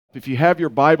If you have your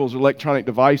Bibles or electronic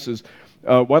devices,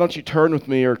 why don't you turn with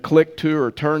me or click to or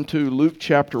turn to Luke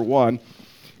chapter 1.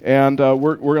 And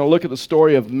we're going to look at the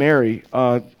story of Mary.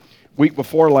 Week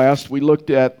before last, we looked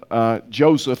at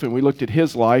Joseph, and we looked at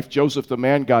his life, Joseph, the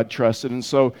man God trusted. And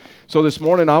so this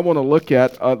morning, I want to look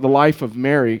at the life of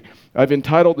Mary. I've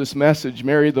entitled this message,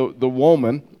 Mary, the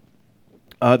woman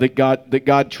that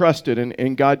God trusted,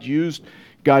 and God used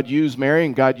Mary,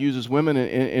 and God uses women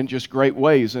in just great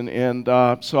ways, and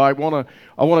so I want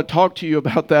to talk to you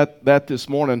about that this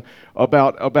morning,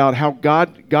 about how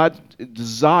God's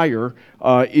desire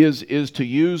is to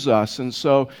use us. And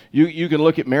so you can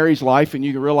look at Mary's life and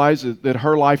you can realize that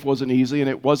her life wasn't easy, and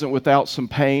it wasn't without some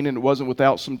pain, and it wasn't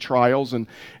without some trials, and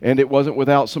it wasn't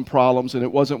without some problems, and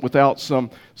it wasn't without some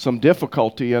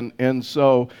difficulty. And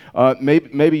so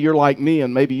maybe you're like me,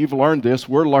 and maybe you've learned this.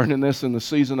 We're learning this in the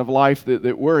season of life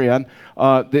that we're in,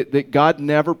 that God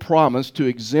never promised to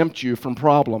exempt you from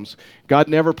problems. God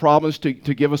never promised to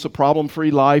give us a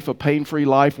problem-free life, a pain-free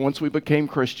life once we became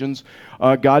Christians.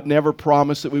 God never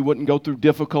promised that we wouldn't go through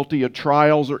difficulty or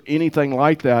trials or anything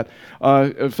like that.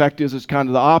 The fact is, it's kind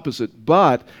of the opposite.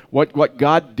 But what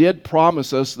God did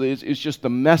promise us is just the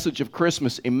message of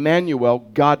Christmas, Emmanuel,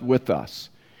 God with us.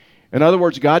 In other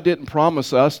words, God didn't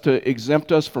promise us to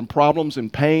exempt us from problems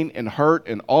and pain and hurt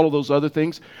and all of those other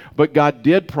things, but God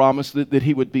did promise that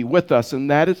He would be with us,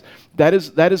 and that is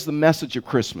the message of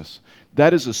Christmas.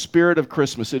 That is the spirit of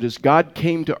Christmas. It is God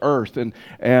came to earth,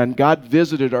 and God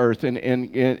visited earth, and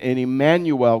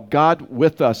Emmanuel, God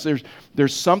with us.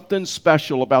 There's something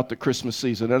special about the Christmas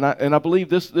season, and I believe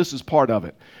this is part of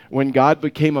it. When God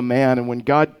became a man, and when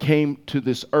God came to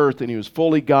this earth, and He was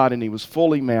fully God and He was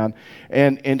fully man,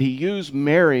 and He used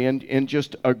Mary in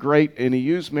just a great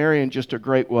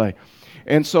way.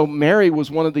 And so Mary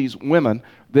was one of these women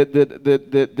that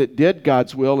did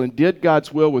God's will, and did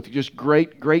God's will with just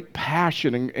great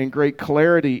passion and great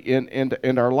clarity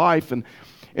in our life.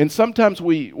 And sometimes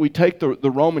we take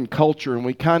the Roman culture and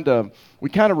we kind of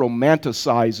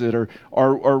romanticize it,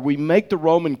 or we make the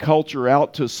Roman culture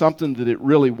out to something that it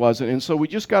really wasn't. And so we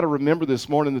just got to remember this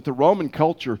morning that the Roman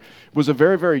culture was a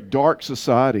very, very dark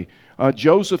society.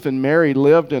 Joseph and Mary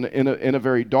lived in a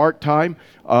very dark time.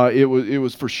 It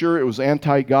was for sure, it was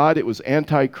anti-God, it was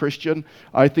anti-Christian.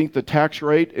 I think the tax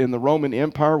rate in the Roman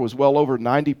Empire was well over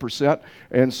 90%,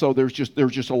 and so there was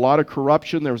just a lot of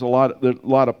corruption. There was a lot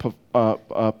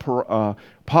of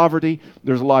poverty.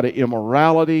 There's a lot of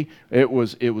immorality. It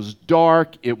was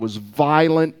dark. It was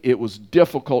violent. It was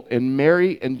difficult. And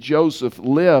Mary and Joseph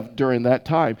lived during that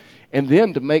time. And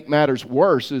then to make matters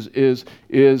worse is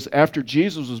after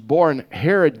Jesus was born,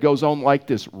 Herod goes on like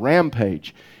this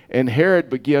rampage, and Herod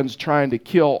begins trying to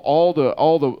kill all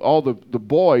the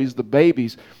boys, the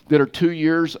babies that are 2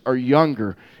 years or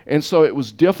younger. And so it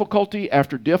was difficulty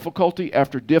after difficulty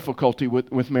after difficulty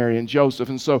with Mary and Joseph.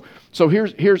 And so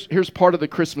here's part of the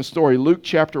Christmas story. Luke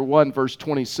chapter 1 verse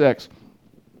 26.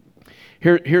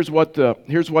 Here's what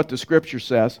the scripture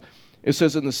says. It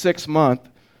says, in the 6th month,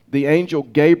 the angel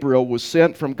Gabriel was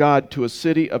sent from God to a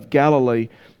city of Galilee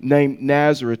named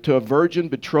Nazareth, to a virgin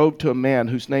betrothed to a man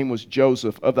whose name was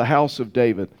Joseph, of the house of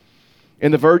David.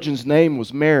 And the virgin's name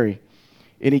was Mary.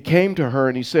 And he came to her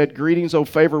and he said, "Greetings, O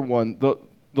favored one, the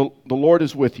Lord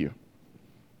is with you."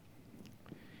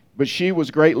 But she was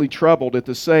greatly troubled at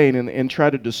the saying, and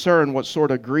tried to discern what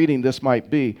sort of greeting this might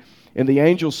be. And the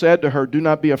angel said to her, "Do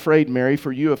not be afraid, Mary,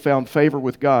 for you have found favor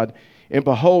with God. And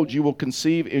behold, you will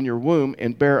conceive in your womb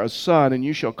and bear a son, and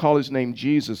you shall call his name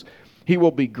Jesus. He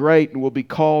will be great and will be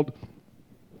called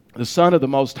the Son of the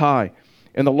Most High.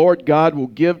 And the Lord God will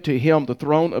give to him the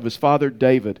throne of his father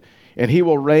David, and he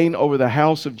will reign over the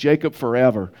house of Jacob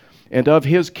forever. And of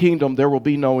his kingdom there will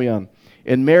be no end."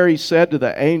 And Mary said to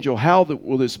the angel, "How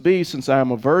will this be, since I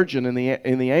am a virgin?" And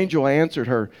the angel answered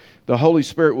her, "The Holy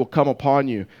Spirit will come upon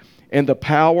you, and the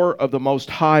power of the Most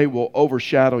High will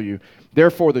overshadow you.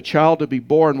 Therefore, the child to be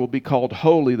born will be called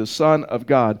Holy, the Son of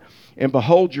God. And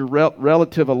behold, your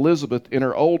relative Elizabeth, in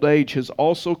her old age, has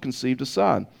also conceived a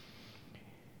son.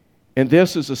 And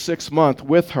this is the 6th month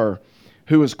with her,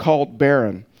 who is called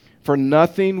barren. For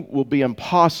nothing will be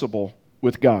impossible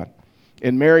with God."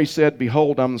 And Mary said,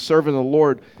 "Behold, I am the servant of the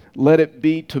Lord. Let it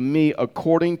be to me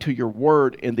according to your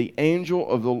word." And the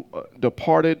angel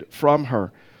departed from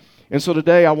her. And so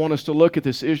today I want us to look at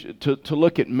this issue, to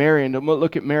look at Mary, and to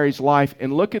look at Mary's life,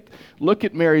 and look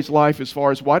at Mary's life as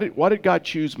far as why did God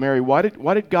choose Mary? Why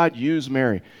did God use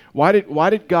Mary? Why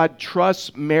did God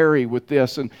trust Mary with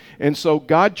this? And so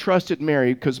God trusted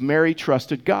Mary because Mary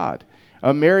trusted God.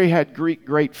 Mary had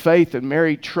great faith, and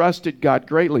Mary trusted God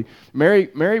greatly.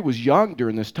 Mary was young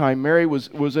during this time. Mary was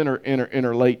in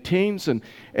her late teens, and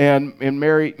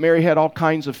Mary had all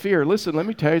kinds of fear. Listen, let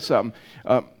me tell you something.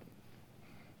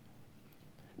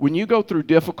 When you go through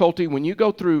difficulty, when you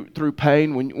go through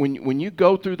pain, when you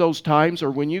go through those times,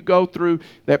 or when you go through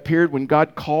that period when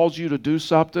God calls you to do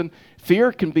something,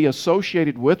 fear can be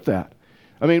associated with that.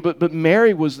 I mean, but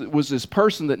Mary was this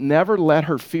person that never let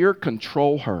her fear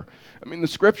control her. I mean, the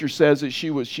scripture says that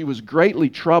she was greatly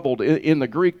troubled. In the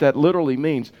Greek, that literally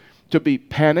means to be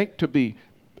panicked, to be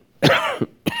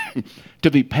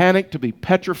panicked, to be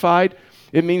petrified.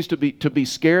 It means to be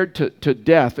scared to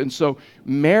death. And so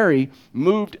Mary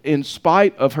moved in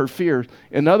spite of her fear.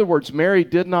 In other words, Mary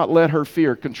did not let her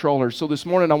fear control her. So this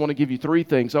morning I want to give you three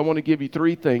things. I want to give you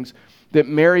three things that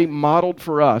Mary modeled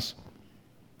for us,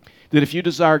 that if you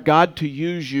desire God to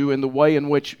use you in the way in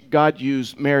which God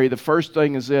used Mary, the first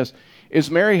thing is this, is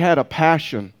Mary had a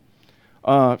passion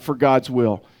for God's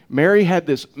will. Mary had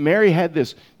this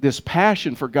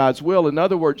passion for God's will. In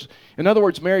other words,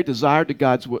 Mary desired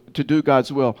to do God's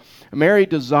will. Mary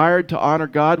desired to honor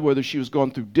God, whether she was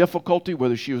going through difficulty,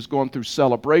 whether she was going through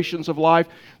celebrations of life.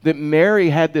 That Mary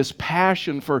had this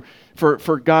passion for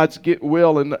God's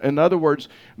will. In other words,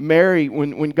 Mary,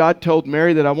 when God told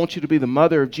Mary that I want you to be the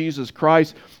mother of Jesus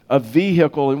Christ, a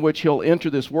vehicle in which He'll enter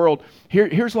this world.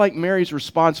 Here's like Mary's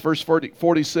response, verse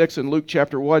 46 in Luke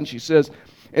chapter 1. She says,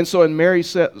 and so Mary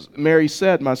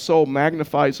said, my soul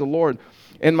magnifies the Lord,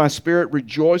 and my spirit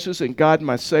rejoices in God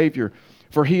my Savior.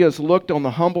 For He has looked on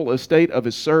the humble estate of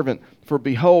His servant. For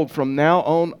behold, from now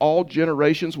on all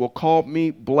generations will call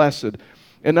me blessed.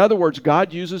 In other words,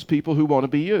 God uses people who want to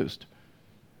be used.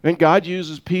 And God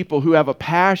uses people who have a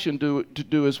passion to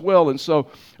do His will. And so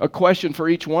a question for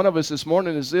each one of us this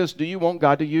morning is this: do you want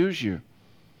God to use you?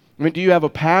 I mean, do you have a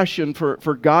passion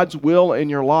for God's will in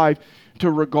your life, to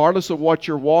regardless of what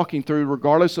you're walking through,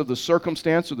 regardless of the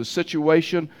circumstance or the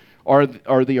situation or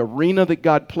the arena that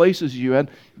God places you in,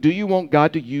 do you want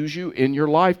God to use you in your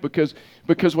life? Because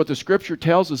what the Scripture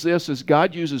tells us is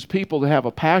God uses people that have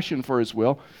a passion for His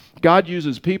will. God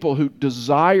uses people who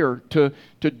desire to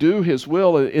do His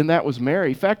will, and that was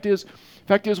Mary. Fact is,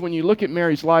 when you look at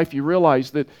Mary's life, you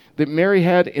realize that Mary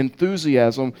had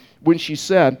enthusiasm when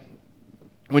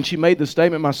she made the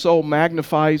statement, my soul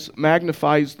magnifies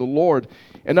the Lord.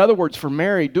 In other words, for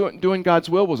Mary, doing God's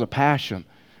will was a passion.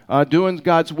 Doing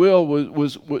God's will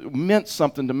was meant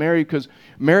something to Mary, because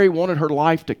Mary wanted her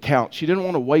life to count. She didn't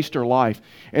want to waste her life.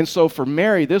 And so for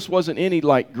Mary, this wasn't any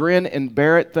like grin and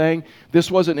bear it thing. This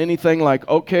wasn't anything like,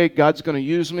 okay, God's going to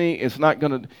use me. It's not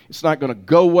going to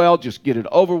go well. Just get it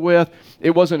over with.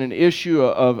 It wasn't an issue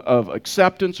of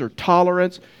acceptance or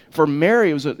tolerance. For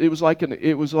Mary, it was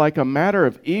like a matter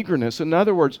of eagerness. In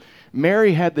other words,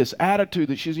 Mary had this attitude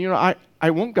that she's, I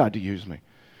want God to use me.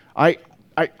 I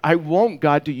want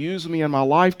God to use me in my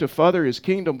life to further His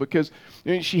kingdom, because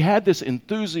she had this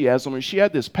enthusiasm and she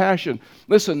had this passion.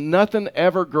 Listen, nothing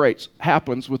ever great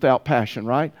happens without passion,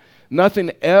 right?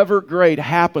 Nothing ever great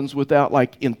happens without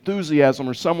like enthusiasm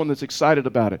or someone that's excited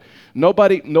about it.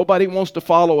 Nobody wants to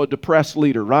follow a depressed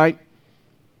leader, right?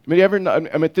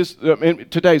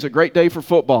 Today's a great day for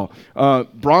football.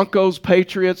 Broncos,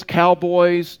 Patriots,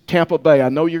 Cowboys, Tampa Bay. I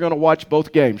know you're going to watch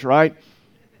both games, right?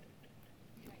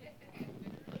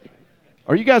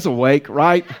 Are you guys awake,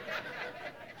 right?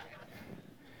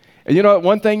 And you know what?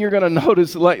 One thing you're going to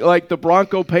notice, like the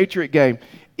Bronco-Patriot game,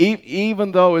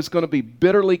 even though it's going to be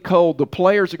bitterly cold, the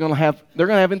players are going to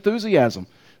have enthusiasm.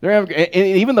 And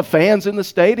even the fans in the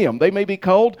stadium, they may be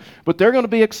cold, but they're going to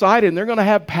be excited, and they're going to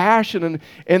have passion,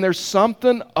 and there's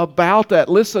something about that.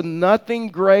 Listen, nothing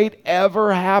great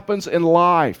ever happens in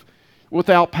life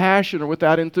without passion or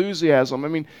without enthusiasm.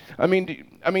 I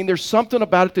mean, there's something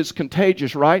about it that's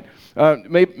contagious, right?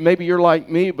 Maybe you're like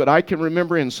me, but I can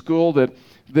remember in school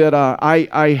that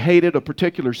I hated a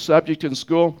particular subject in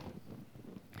school,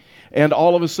 and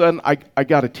all of a sudden I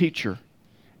got a teacher,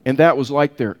 and that was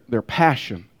like their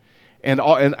passion. And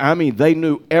I mean, they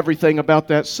knew everything about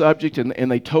that subject,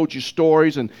 and they told you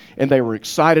stories, and they were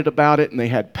excited about it, and they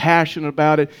had passion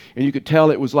about it, and you could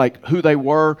tell it was like who they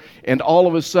were. And all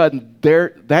of a sudden,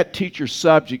 that teacher's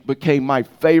subject became my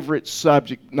favorite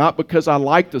subject, not because I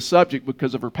liked the subject,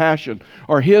 because of her passion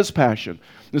or his passion.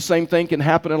 The same thing can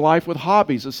happen in life with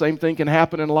hobbies. The same thing can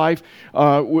happen in life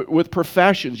with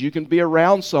professions. You can be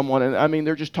around someone, and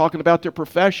they're just talking about their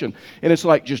profession, and it's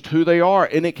like just who they are,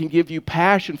 and it can give you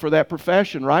passion for that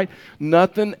profession, right?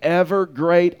 Nothing ever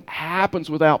great happens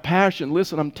without passion.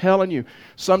 Listen, I'm telling you,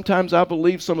 sometimes I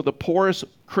believe some of the poorest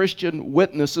Christian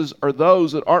witnesses are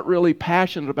those that aren't really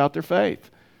passionate about their faith.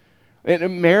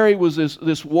 And Mary was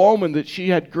this woman that she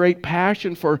had great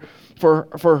passion for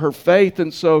her faith,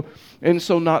 and so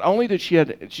not only did she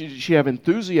have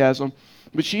enthusiasm,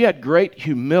 but she had great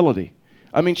humility.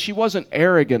 I mean, she wasn't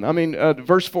arrogant. I mean,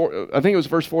 verse 4, I think it was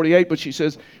verse 48, but she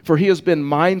says, "For he has been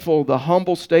mindful of the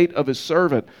humble state of his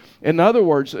servant." In other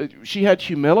words, she had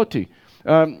humility.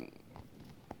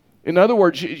 In other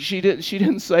words, she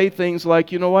didn't say things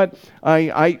like, "You know what,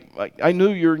 I knew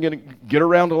you were going to get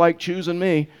around to like choosing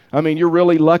me. I mean, you're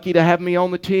really lucky to have me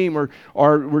on the team,"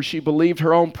 or where she believed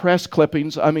her own press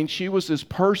clippings. I mean, she was this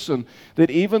person that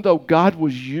even though God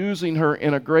was using her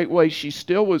in a great way, she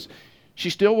was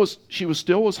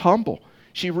still humble.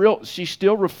 She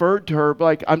still referred to her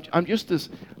like, I'm just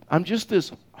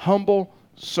this humble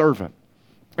servant,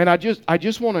 and I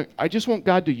just want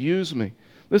God to use me.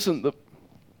 Listen,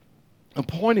 the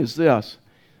point is this: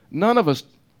 none of us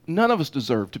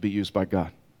deserve to be used by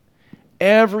God.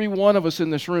 Every one of us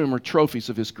in this room are trophies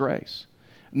of His grace.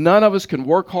 None of us can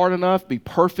work hard enough, be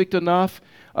perfect enough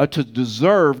to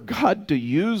deserve God to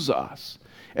use us.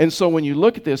 And so when you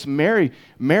look at this, Mary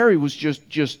was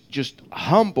just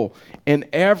humble, and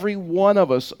every one of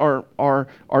us are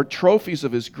trophies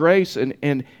of His grace,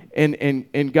 and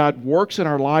God works in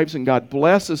our lives, and God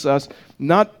blesses us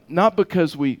not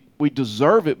because we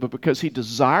deserve it, but because He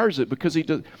desires it, because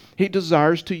He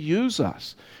desires to use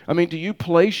us. I mean, do you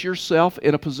place yourself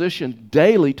in a position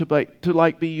daily to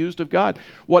be used of God?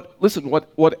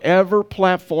 Whatever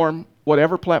platform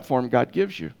God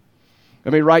gives you. I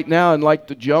mean, right now in like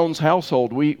the Jones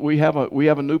household, we have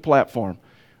a new platform,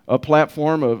 a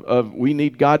platform of we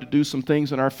need God to do some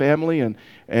things in our family,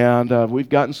 and we've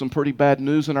gotten some pretty bad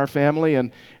news in our family,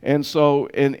 and so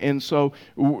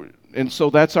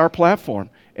that's our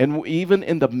platform. And even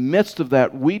in the midst of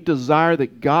that, we desire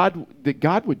that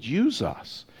God would use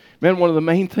us. Man, one of the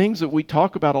main things that we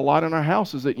talk about a lot in our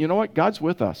house is that, you know what, God's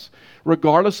with us.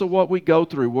 Regardless of what we go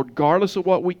through, regardless of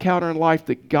what we encounter in life,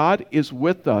 that God is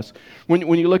with us. When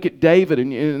you look at David,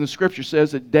 and the Scripture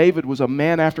says that David was a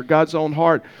man after God's own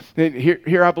heart. And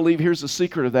here I believe here's the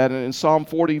secret of that. And in Psalm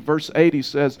 40, verse 8, he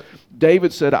says,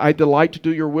 David said, "I delight to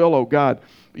do your will, O God.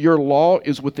 Your law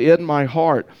is within my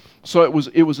heart." So it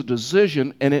was a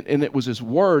decision, and it was His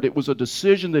word. It was a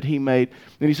decision that He made.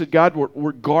 And He said, "God,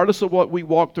 regardless of what we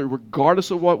walk through,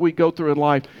 regardless of what we go through in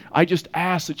life, I just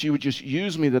ask that you would just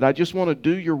use me, that I just want to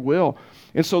do your will."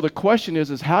 And so the question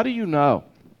is how do you know?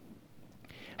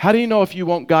 How do you know if you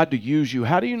want God to use you?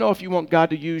 How do you know if you want God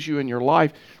to use you in your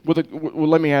life? Well,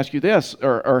 let me ask you this,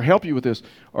 or help you with this,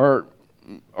 or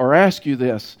ask you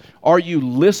this. Are you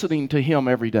listening to Him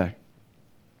every day?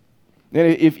 And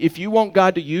if you want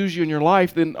God to use you in your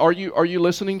life, then are you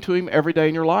listening to Him every day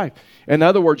in your life? In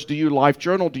other words, do you life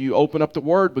journal? Do you open up the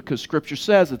Word? Because Scripture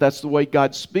says that that's the way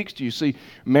God speaks to you. See,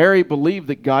 Mary believed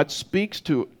that God speaks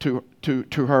to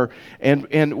her,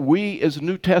 and we as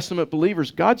New Testament believers,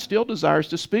 God still desires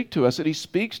to speak to us, and He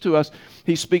speaks to us.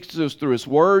 He speaks to us through His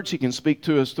words. He can speak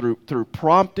to us through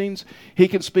promptings. He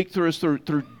can speak to us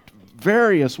through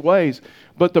various ways.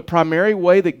 But the primary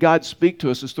way that God speaks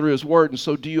to us is through His Word. And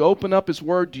so do you open up His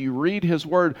Word? Do you read His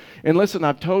Word? And listen,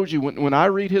 I've told you, when I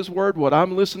read His Word, what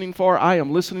I'm listening for, I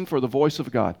am listening for the voice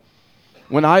of God.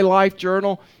 When I life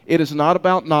journal, it is not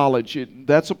about knowledge.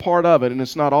 That's a part of it. And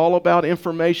it's not all about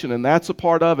information, and that's a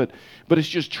part of it. But it's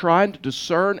just trying to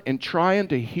discern and trying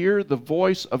to hear the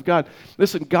voice of God.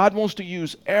 Listen, God wants to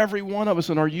use every one of us.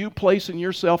 And are you placing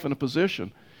yourself in a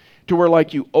position to where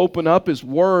like you open up His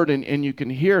Word and you can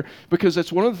hear? Because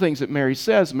that's one of the things that Mary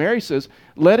says. Mary says,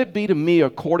 "Let it be to me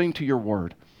according to your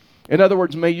word." In other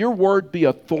words, may your word be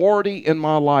authority in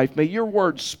my life. May your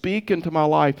word speak into my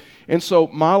life. And so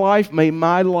may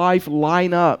my life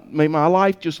line up. May my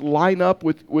life just line up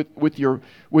with your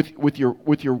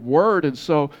word. And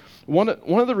so one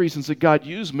of the reasons that God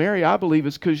used Mary, I believe,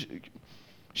 is because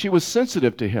she was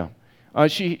sensitive to Him.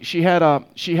 She had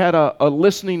a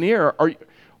listening ear.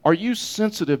 Are you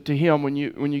sensitive to Him when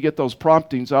you get those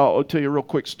promptings? I'll tell you a real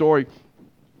quick story.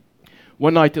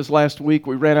 One night this last week,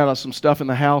 we ran out of some stuff in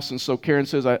the house, and so Karen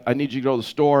says, I need you to go to the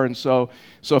store. And so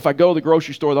if I go to the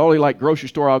grocery store, the only grocery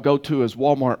store I'll go to is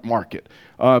Walmart Market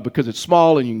because it's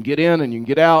small, and you can get in and you can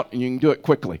get out, and you can do it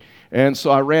quickly. And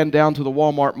so I ran down to the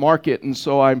Walmart Market, and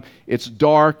so it's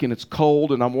dark and it's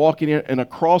cold, and I'm walking in, and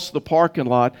across the parking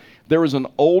lot, there was an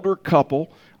older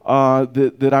couple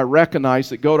that I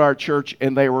recognized that go to our church,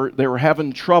 and they were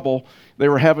having trouble. They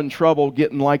were having trouble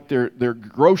getting like their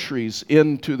groceries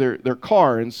into their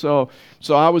car, and so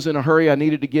I was in a hurry. I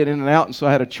needed to get in and out, and so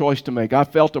I had a choice to make. I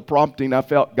felt a prompting. I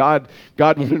felt God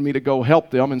wanted me to go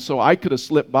help them, and so I could have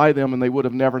slipped by them, and they would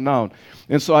have never known.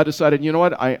 And so I decided, you know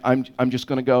what? I'm just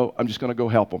going to go. I'm just going to go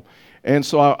help them. And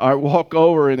so I walk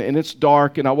over, and it's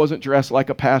dark, and I wasn't dressed like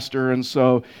a pastor. And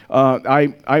so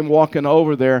I'm walking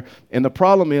over there. And the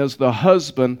problem is the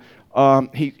husband,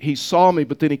 he saw me,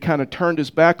 but then he kind of turned his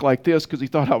back like this because he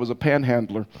thought I was a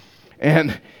panhandler.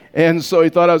 And so he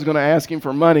thought I was going to ask him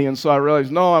for money. And so I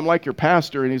realized, no, I'm like your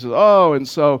pastor. And he says, oh, and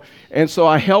so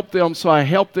I helped them. So I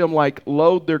helped them like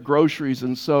load their groceries.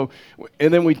 And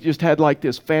then we just had like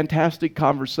this fantastic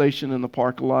conversation in the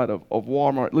parking lot of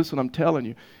Walmart. Listen, I'm telling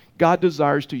you, God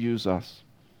desires to use us.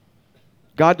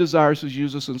 God desires to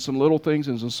use us in some little things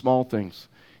and some small things.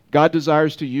 God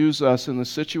desires to use us in the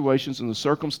situations and the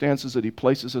circumstances that He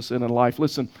places us in life.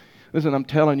 Listen, I'm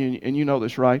telling you, and you know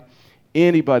this, right?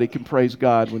 Anybody can praise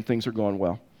God when things are going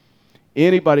well.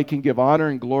 Anybody can give honor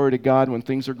and glory to God when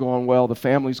things are going well. The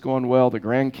family's going well. The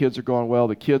grandkids are going well.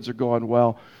 The kids are going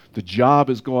well. The job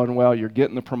is going well. You're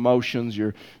getting the promotions.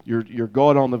 You're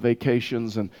going on the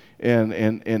vacations,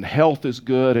 and health is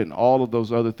good, and all of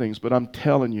those other things. But I'm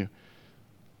telling you,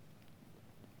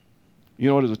 you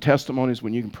know what is a testimony is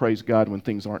when you can praise God when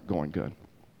things aren't going good.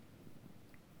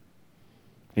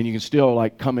 And you can still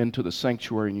like come into the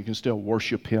sanctuary and you can still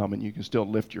worship Him and you can still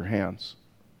lift your hands.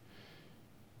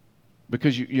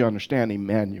 Because you understand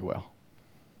Emmanuel.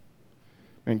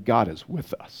 And God is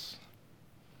with us.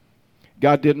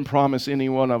 God didn't promise any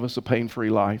one of us a pain-free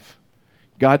life.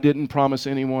 God didn't promise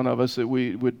any one of us that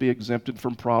we would be exempted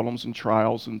from problems and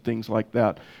trials and things like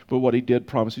that. But what He did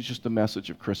promise is just the message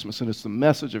of Christmas. And it's the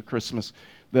message of Christmas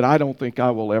that I don't think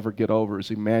I will ever get over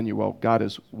is Emmanuel. God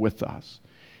is with us.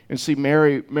 And see,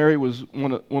 Mary was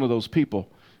one of those people.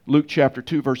 Luke chapter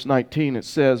 2, verse 19, it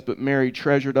says, "But Mary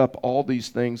treasured up all these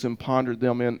things and pondered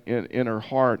them in her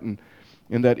heart." And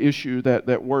that issue,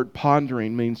 that word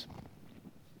pondering means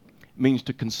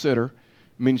to consider,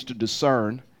 means to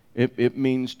discern. It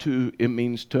means to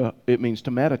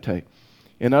meditate.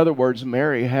 In other words,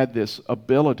 Mary had this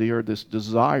ability or this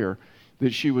desire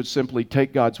that she would simply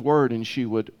take God's word and she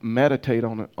would meditate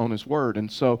on His word.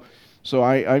 And so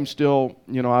I'm still,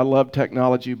 I love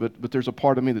technology, but there's a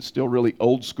part of me that's still really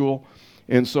old school.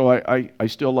 And so I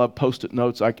still love Post-it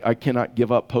notes. I cannot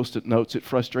give up Post-it notes. It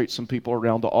frustrates some people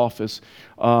around the office.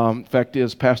 Fact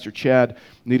is, Pastor Chad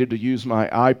needed to use my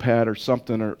iPad or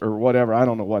something or whatever. I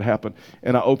don't know what happened.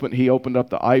 And he opened up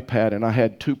the iPad, and I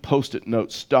had 2 Post-it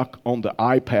notes stuck on the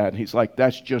iPad. He's like,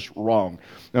 "That's just wrong."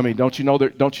 I mean, don't you know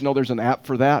there's an app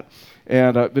for that?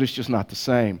 And but it's just not the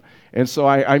same. And so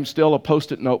I'm still a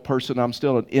Post-it note person. I'm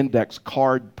still an index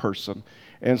card person.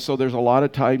 And so there's a lot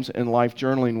of times in life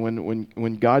journaling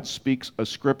when God speaks a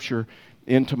scripture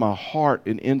into my heart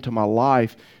and into my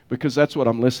life, because that's what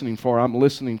I'm listening for. I'm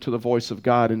listening to the voice of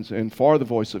God and for the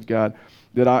voice of God,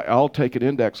 that I'll take an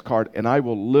index card and I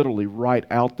will literally write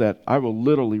out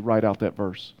that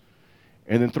verse.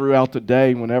 And then throughout the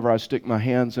day, whenever I stick my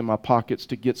hands in my pockets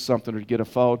to get something or to get a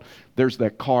phone, there's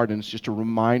that card, and it's just a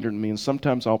reminder to me. And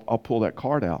sometimes I'll pull that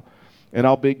card out, and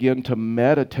I'll begin to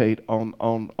meditate on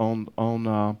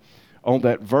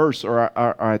that verse, or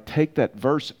I take that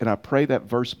verse and I pray that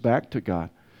verse back to God.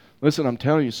 Listen, I'm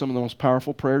telling you, some of the most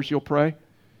powerful prayers you'll pray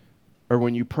are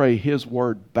when you pray His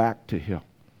word back to Him.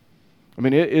 I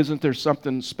mean, isn't there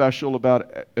something special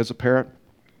about, as a parent,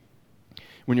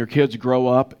 when your kids grow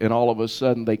up and all of a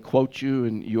sudden they quote you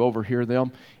and you overhear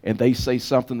them and they say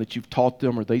something that you've taught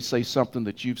them, or they say something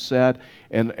that you've said,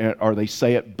 or they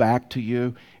say it back to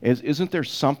you? Isn't there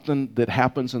something that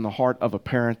happens in the heart of a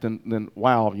parent then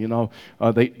wow,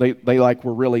 they like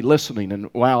were really listening,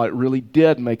 and wow, it really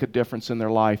did make a difference in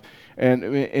their life.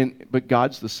 But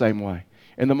God's the same way.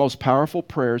 And the most powerful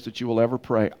prayers that you will ever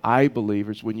pray, I believe,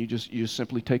 is when you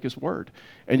simply take His word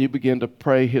and you begin to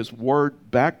pray His word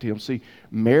back to Him. See,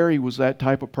 Mary was that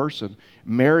type of person.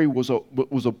 Mary was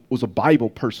a Bible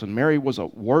person. Mary was a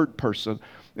word person,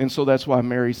 and so that's why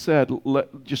Mary said,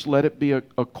 let it be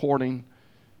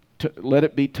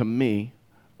to me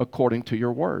according to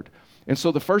your word. And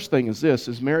so the first thing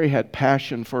is Mary had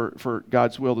passion for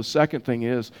God's will. The second thing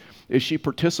is she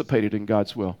participated in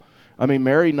God's will. I mean,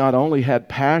 Mary not only had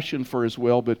passion for His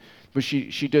will, but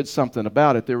she did something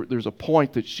about it. There's a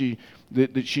point that she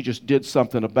just did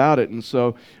something about it, and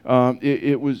so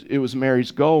it was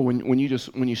Mary's goal. When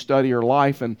you study her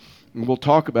life, and we'll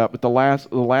talk about it, but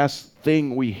the last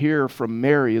thing we hear from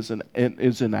Mary is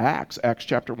in Acts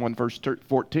chapter 1 verse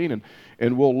 14,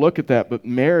 and we'll look at that. But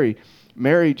Mary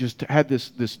just had this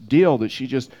deal that she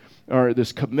just, or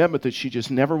this commitment that she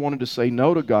just never wanted to say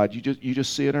no to God. You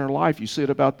just see it in her life. You see it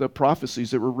about the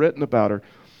prophecies that were written about her.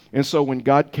 And so when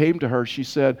God came to her, she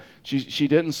said, she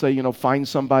didn't say, find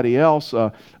somebody else.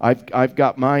 I've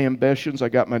got my ambitions, I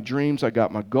got my dreams, I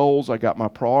got my goals, I got my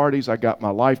priorities, I got my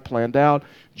life planned out.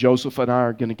 Joseph and I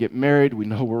are going to get married. We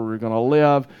know where we're going to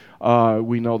live.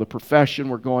 We know the profession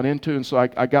we're going into. And so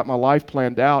I got my life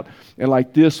planned out. And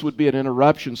like this would be an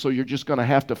interruption. So you're just going to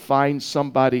have to find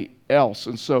somebody else.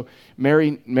 And so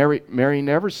Mary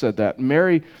never said that.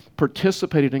 Mary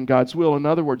participated in God's will. In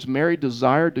other words, Mary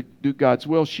desired to do God's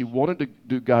will. She wanted to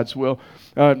do God's will.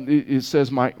 It says,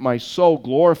 my soul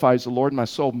glorifies the Lord, my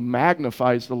soul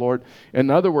magnifies the Lord. In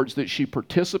other words, that she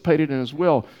participated in His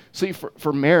will. See,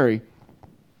 for Mary,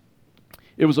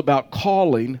 it was about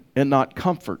calling and not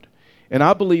comfort. And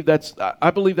I believe that's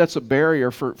a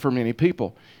barrier for many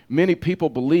people. Many people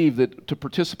believe that to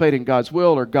participate in God's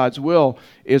will, or God's will,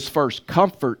 is first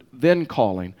comfort, then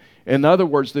calling. In other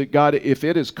words, that God, if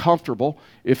it is comfortable,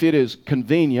 if it is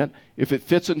convenient, if it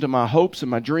fits into my hopes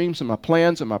and my dreams and my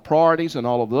plans and my priorities and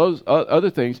all of those other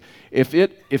things, if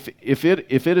it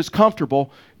is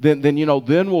comfortable, then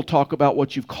we'll talk about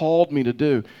what you've called me to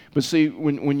do. But see,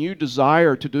 when you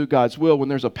desire to do God's will, when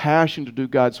there's a passion to do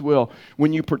God's will,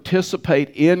 when you participate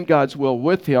in God's will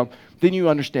with Him, then you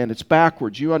understand it's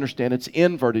backwards. You understand it's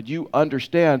inverted. You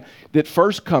understand that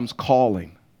first comes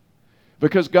calling.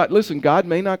 Because God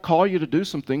may not call you to do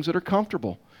some things that are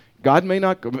comfortable. God may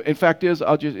not, in fact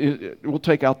we'll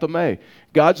take out the may.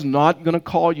 God's not going to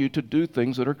call you to do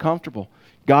things that are comfortable.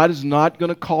 God is not going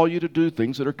to call you to do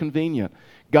things that are convenient.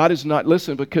 God is not,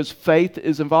 because faith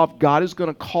is involved, God is going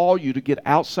to call you to get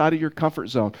outside of your comfort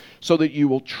zone so that you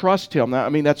will trust Him. Now,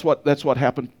 that's what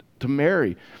happened to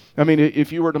Mary.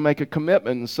 If you were to make a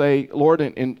commitment and say, Lord,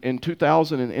 in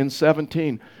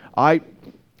 2017, I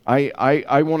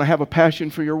want to have a passion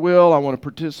for your will. I want to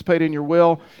participate in your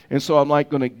will. And so I'm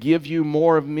going to give you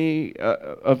more of me,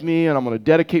 and I'm going to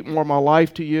dedicate more of my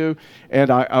life to you. And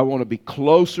I want to be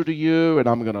closer to you, and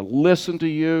I'm going to listen to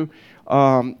you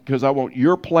because I want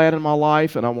your plan in my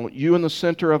life, and I want you in the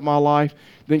center of my life.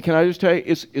 Then can I just tell you,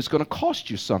 it's going to cost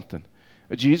you something.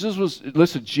 Jesus was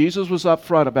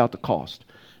upfront about the cost.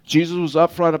 Jesus was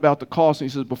upfront about the cost, and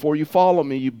He says, before you follow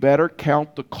me, you better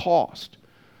count the cost.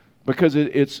 Because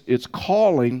it's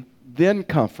calling, then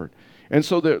comfort. And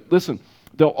so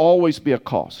there'll always be a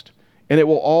cost. And it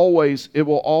will always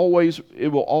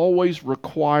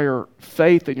require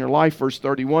faith in your life. Verse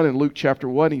 31 in Luke chapter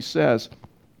 1, He says,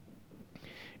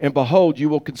 and behold, you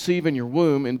will conceive in your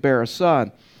womb and bear a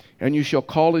son, and you shall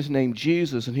call his name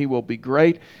Jesus, and he will be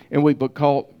great, and will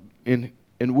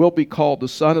be called the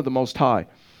Son of the Most High.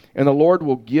 And the Lord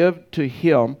will give to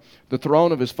him the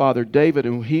throne of his father David,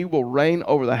 and he will reign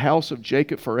over the house of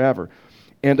Jacob forever.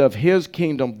 And of his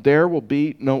kingdom there will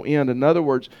be no end. In other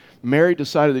words, Mary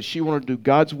decided that she wanted to do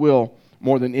God's will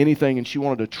more than anything, and she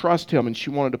wanted to trust Him, and she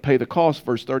wanted to pay the cost.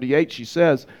 Verse 38, she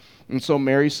says, and so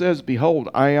Mary says, behold,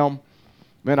 I'm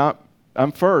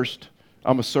first.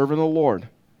 I'm a servant of the Lord.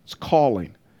 It's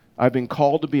calling. I've been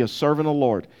called to be a servant of the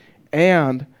Lord.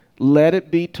 And let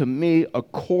it be to me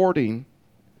according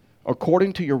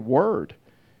to your word.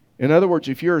 In other words,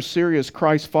 if you're a serious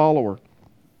Christ follower,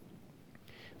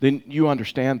 then you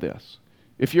understand this.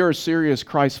 If you're a serious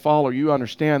Christ follower, you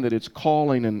understand that it's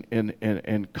calling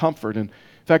and comfort. And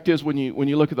the fact is, when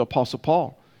you look at the Apostle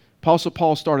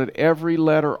Paul started every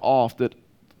letter off that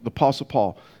the Apostle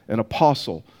Paul, an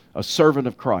apostle, a servant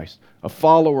of Christ, a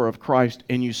follower of Christ,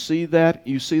 and you see that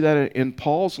in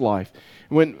Paul's life.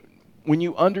 When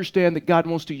you understand that God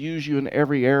wants to use you in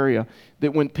every area,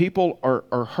 that when people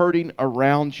are hurting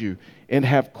around you and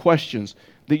have questions,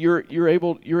 that you're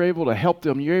able to help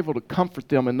them, you're able to comfort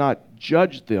them and not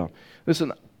judge them.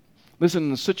 Listen, in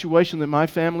the situation that my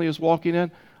family is walking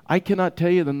in, I cannot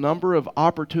tell you the number of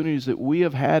opportunities that we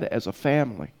have had as a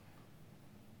family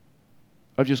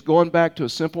of just going back to a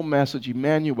simple message,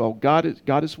 Emmanuel, God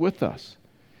is with us.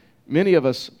 Many of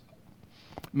us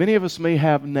may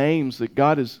have names that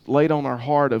God has laid on our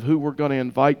heart of who we're going to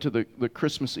invite to the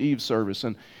Christmas Eve service.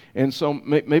 And so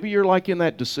maybe you're like in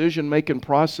that decision-making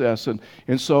process. And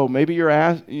so maybe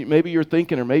you're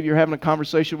thinking, or maybe you're having a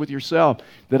conversation with yourself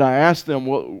that I ask them,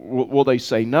 will they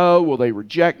say no? Will they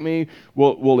reject me?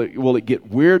 Will it get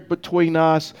weird between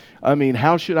us?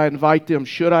 How should I invite them?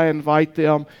 Should I invite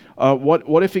them?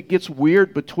 What if it gets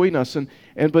weird between us?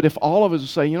 But if all of us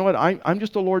say, you know what, I'm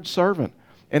just a Lord's servant.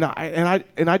 And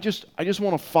I just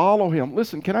want to follow Him.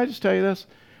 Listen, can I just tell you this?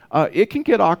 It can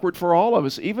get awkward for all of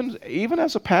us. Even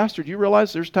as a pastor, do you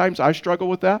realize there's times I struggle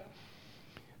with that?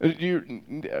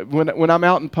 When I'm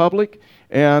out in public,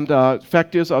 and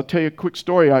fact is, I'll tell you a quick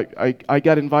story. I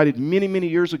got invited many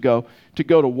years ago to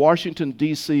go to Washington,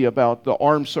 D.C. about the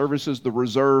armed services, the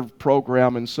reserve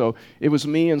program. And so it was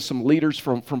me and some leaders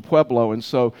from Pueblo. And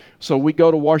so we go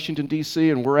to Washington, D.C.,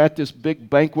 and we're at this big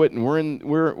banquet, and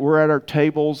we're at our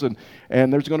tables, and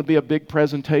there's going to be a big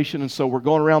presentation. And so we're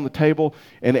going around the table,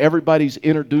 and everybody's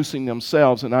introducing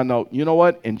themselves. And I know, you know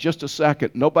what? In just a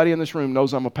second, nobody in this room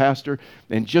knows I'm a pastor.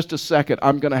 In just a second,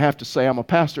 I'm going to have to say I'm a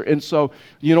pastor. And so,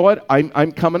 you know what?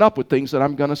 I'm coming up with things that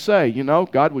I'm going to say. You know,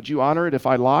 God, would you honor it if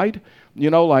I lied? You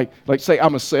know, like say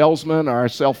I'm a salesman, or I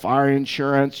sell fire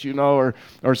insurance, you know,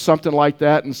 or something like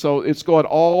that. And so it's going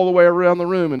all the way around the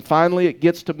room, and finally it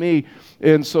gets to me.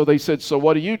 And so they said, so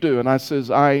what do you do? And I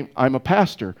says, I'm a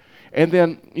pastor. And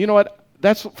then, you know what?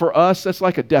 That's, for us, that's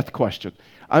like a death question.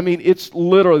 I mean, it's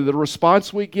literally the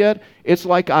response we get. It's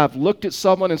like I've looked at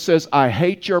someone and says, I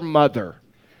hate your mother.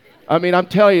 I mean, I'm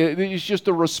telling you, it's just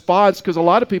a response, because a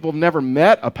lot of people have never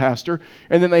met a pastor,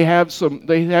 and then they have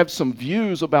some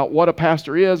views about what a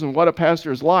pastor is and what a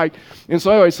pastor is like. And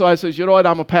so anyway, so I says, you know what,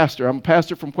 I'm a pastor. I'm a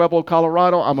pastor from Pueblo,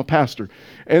 Colorado. I'm a pastor.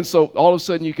 And so all of a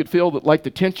sudden you could feel that, like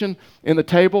the tension in the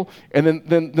table. And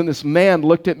then this man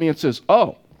looked at me and says,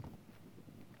 oh,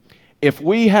 if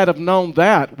we had have known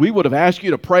that, we would have asked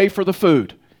you to pray for the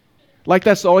food. Like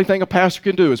that's the only thing a pastor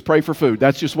can do, is pray for food.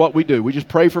 That's just what we do. We just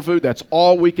pray for food. That's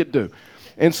all we could do.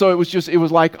 And so it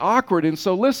was like awkward. And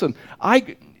so listen,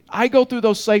 I go through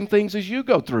those same things as you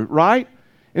go through, right?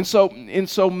 And so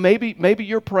maybe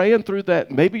you're praying through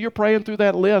that. Maybe you're praying through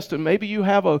that list, and maybe you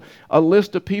have a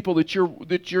list of people that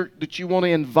you want to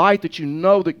invite, that you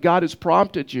know that God has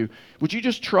prompted you. Would you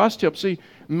just trust Him? See,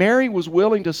 Mary was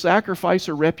willing to sacrifice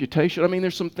her reputation. I mean,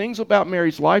 there's some things about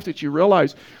Mary's life that you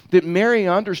realize that Mary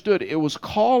understood. It was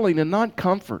calling and not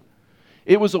comfort.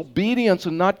 It was obedience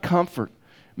and not comfort.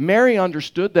 Mary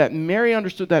understood that. Mary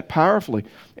understood that powerfully.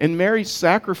 And Mary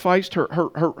sacrificed her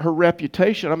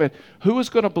reputation. I mean, who is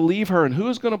going to believe her, and who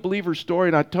is going to believe her story?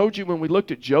 And I told you when we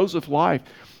looked at Joseph's life,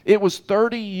 it was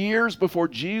 30 years before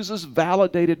Jesus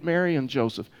validated Mary and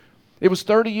Joseph. It was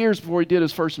 30 years before he did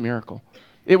his first miracle.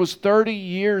 It was 30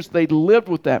 years. They lived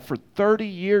with that for 30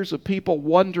 years, of people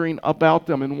wondering about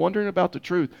them and wondering about the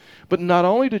truth. But not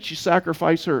only did she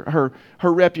sacrifice her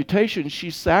reputation,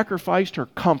 she sacrificed her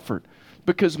comfort.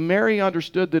 Because Mary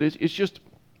understood that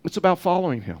it's about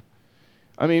following Him.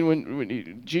 I mean,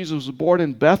 when Jesus was born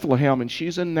in Bethlehem and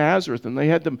she's in Nazareth, and they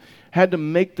had to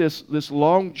make this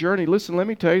long journey. Listen, let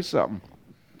me tell you something.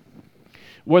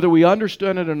 Whether we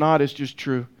understand it or not, it's just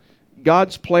true.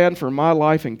 God's plan for my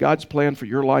life and God's plan for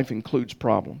your life includes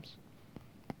problems.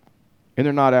 And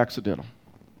they're not accidental.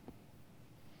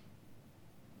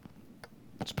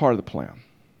 It's part of the plan.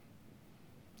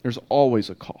 There's always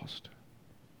a cost.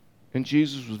 And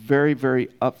Jesus was very, very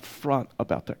upfront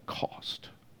about that cost.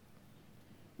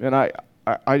 And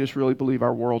I just really believe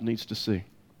our world needs to see.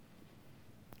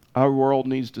 Our world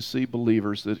needs to see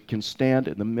believers that can stand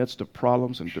in the midst of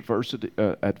problems and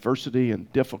adversity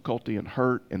and difficulty and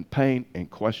hurt and pain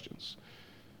and questions,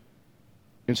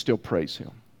 and still praise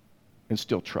Him and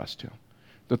still trust Him.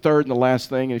 The third and the last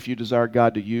thing, if you desire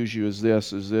God to use you, is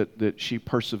that she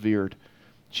persevered.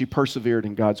 She persevered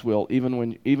in God's will.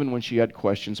 Even when she had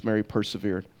questions, Mary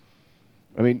persevered.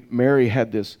 I mean, Mary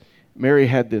had this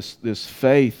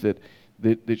faith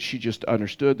that she just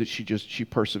understood, that she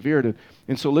persevered.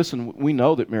 And so listen, we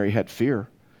know that Mary had fear.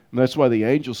 And that's why the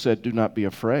angel said, do not be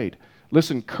afraid.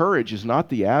 Listen, courage is not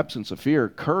the absence of fear.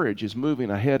 Courage is moving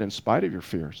ahead in spite of your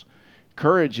fears.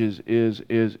 Courage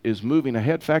is moving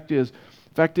ahead. Fact is,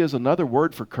 another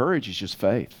word for courage is just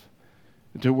faith.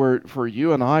 To where for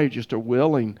you and I just are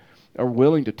willing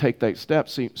to take that step.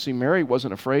 See, Mary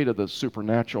wasn't afraid of the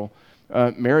supernatural.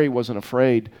 Mary wasn't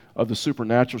afraid of the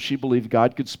supernatural. She believed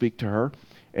God could speak to her,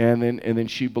 and then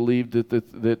she believed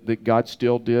that God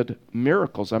still did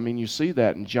miracles. I mean, you see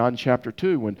that in John chapter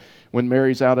 2 when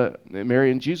Mary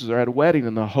and Jesus are at a wedding,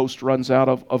 and the host runs out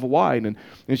of wine, and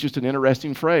it's just an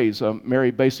interesting phrase.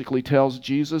 Mary basically tells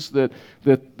Jesus that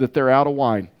they're out of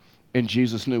wine, and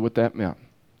Jesus knew what that meant.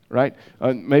 Right?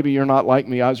 Maybe you're not like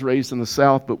me. I was raised in the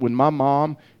South, but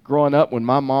growing up, when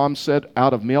my mom said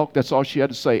out of milk, that's all she had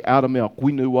to say, out of milk.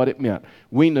 We knew what it meant.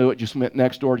 We knew it just meant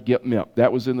next door to get milk.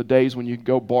 That was in the days when you could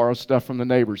go borrow stuff from the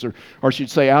neighbors. Or she'd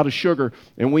say out of sugar,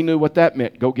 and we knew what that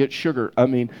meant, go get sugar. I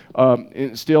mean,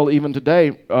 still even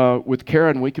today, with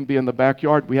Karen, we can be in the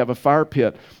backyard. We have a fire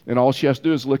pit, and all she has to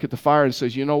do is look at the fire and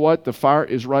says, you know what? The fire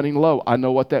is running low. I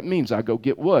know what that means. I go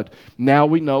get wood. Now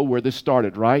we know where this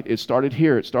started, right? It started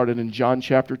here. It started in John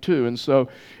chapter 2. And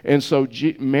so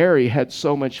Mary had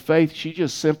so much faith, she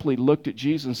just simply looked at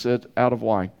Jesus and said, out of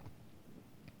wine.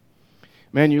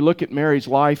 Man, you look at Mary's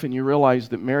life and you realize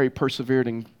that Mary persevered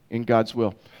in God's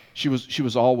will. She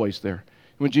was always there.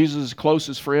 When Jesus'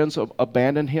 closest friends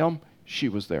abandoned him, she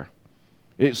was there.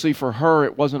 See, for her,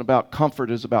 it wasn't about comfort,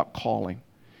 it was about calling.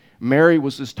 Mary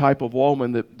was this type of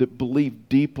woman that believed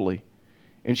deeply,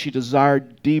 and she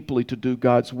desired deeply to do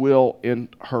God's will in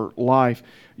her life.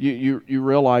 You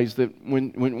realize that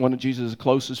when one of Jesus'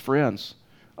 closest friends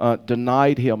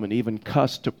denied him and even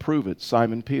cussed to prove it,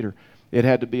 Simon Peter, it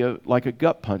had to be like a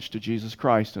gut punch to Jesus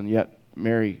Christ, and yet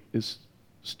Mary is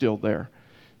still there.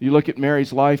 You look at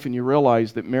Mary's life and you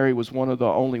realize that Mary was one of the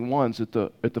only ones at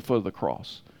the foot of the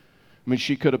cross. I mean,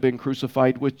 she could have been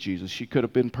crucified with Jesus. She could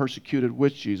have been persecuted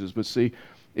with Jesus. But see,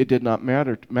 it did not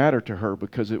matter to her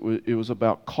because it was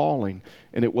about calling,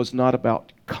 and it was not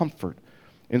about comfort.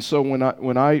 And so when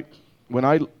I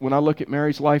look at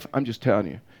Mary's life, I'm just telling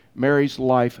you, Mary's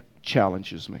life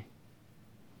challenges me.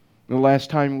 And the last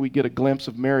time we get a glimpse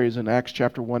of Mary is in Acts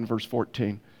chapter 1, verse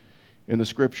 14. And the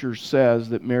scripture says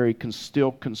that Mary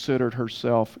still considered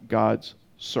herself God's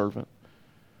servant.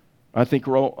 I think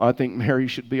Mary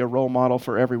should be a role model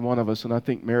for every one of us, and I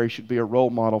think Mary should be a role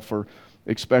model for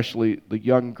especially the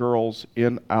young girls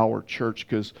in our church,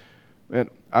 because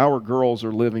our girls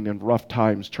are living in rough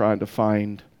times trying to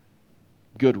find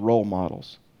good role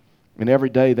models. And every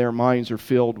day their minds are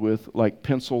filled with like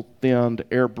pencil-thinned,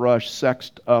 airbrush,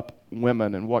 sexed-up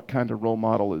women, and what kind of role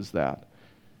model is that?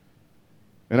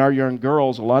 And our young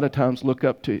girls a lot of times look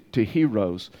up to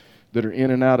heroes that are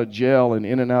in and out of jail and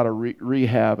in and out of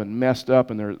rehab and messed up,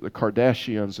 and they're the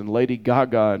Kardashians and Lady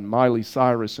Gaga and Miley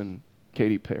Cyrus and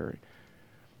Katy Perry.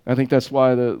 I think that's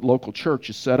why the local church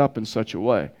is set up in such a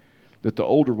way that the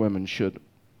older women should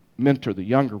mentor the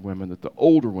younger women, that the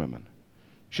older women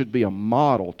should be a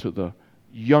model to the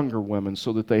younger women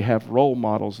so that they have role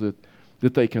models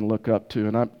that they can look up to.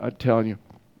 And I'm telling you,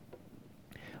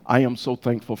 I am so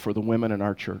thankful for the women in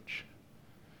our church.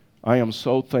 I am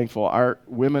so thankful. Our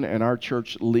women in our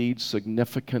church lead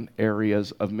significant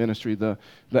areas of ministry. The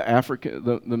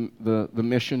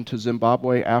mission to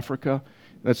Zimbabwe, Africa,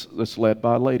 that's led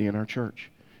by a lady in our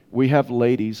church. We have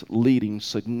ladies leading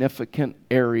significant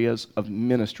areas of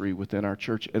ministry within our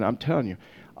church. And I'm telling you,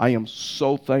 I am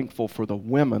so thankful for the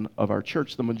women of our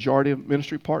church. The majority of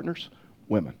ministry partners,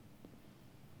 women.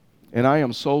 And I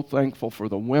am so thankful for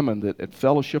the women that at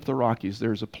Fellowship of the Rockies,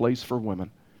 there's a place for women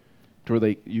to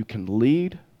where you can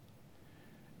lead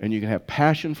and you can have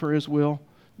passion for His will,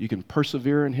 you can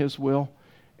persevere in His will,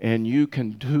 and you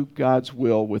can do God's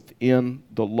will within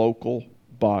the local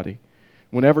body.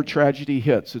 Whenever tragedy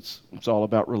hits, it's all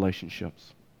about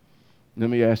relationships. Let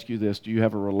me ask you this. Do you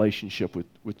have a relationship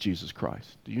with Jesus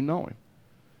Christ? Do you know Him?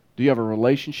 Do you have a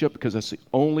relationship? Because that's the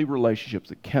only relationship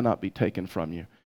that cannot be taken from you.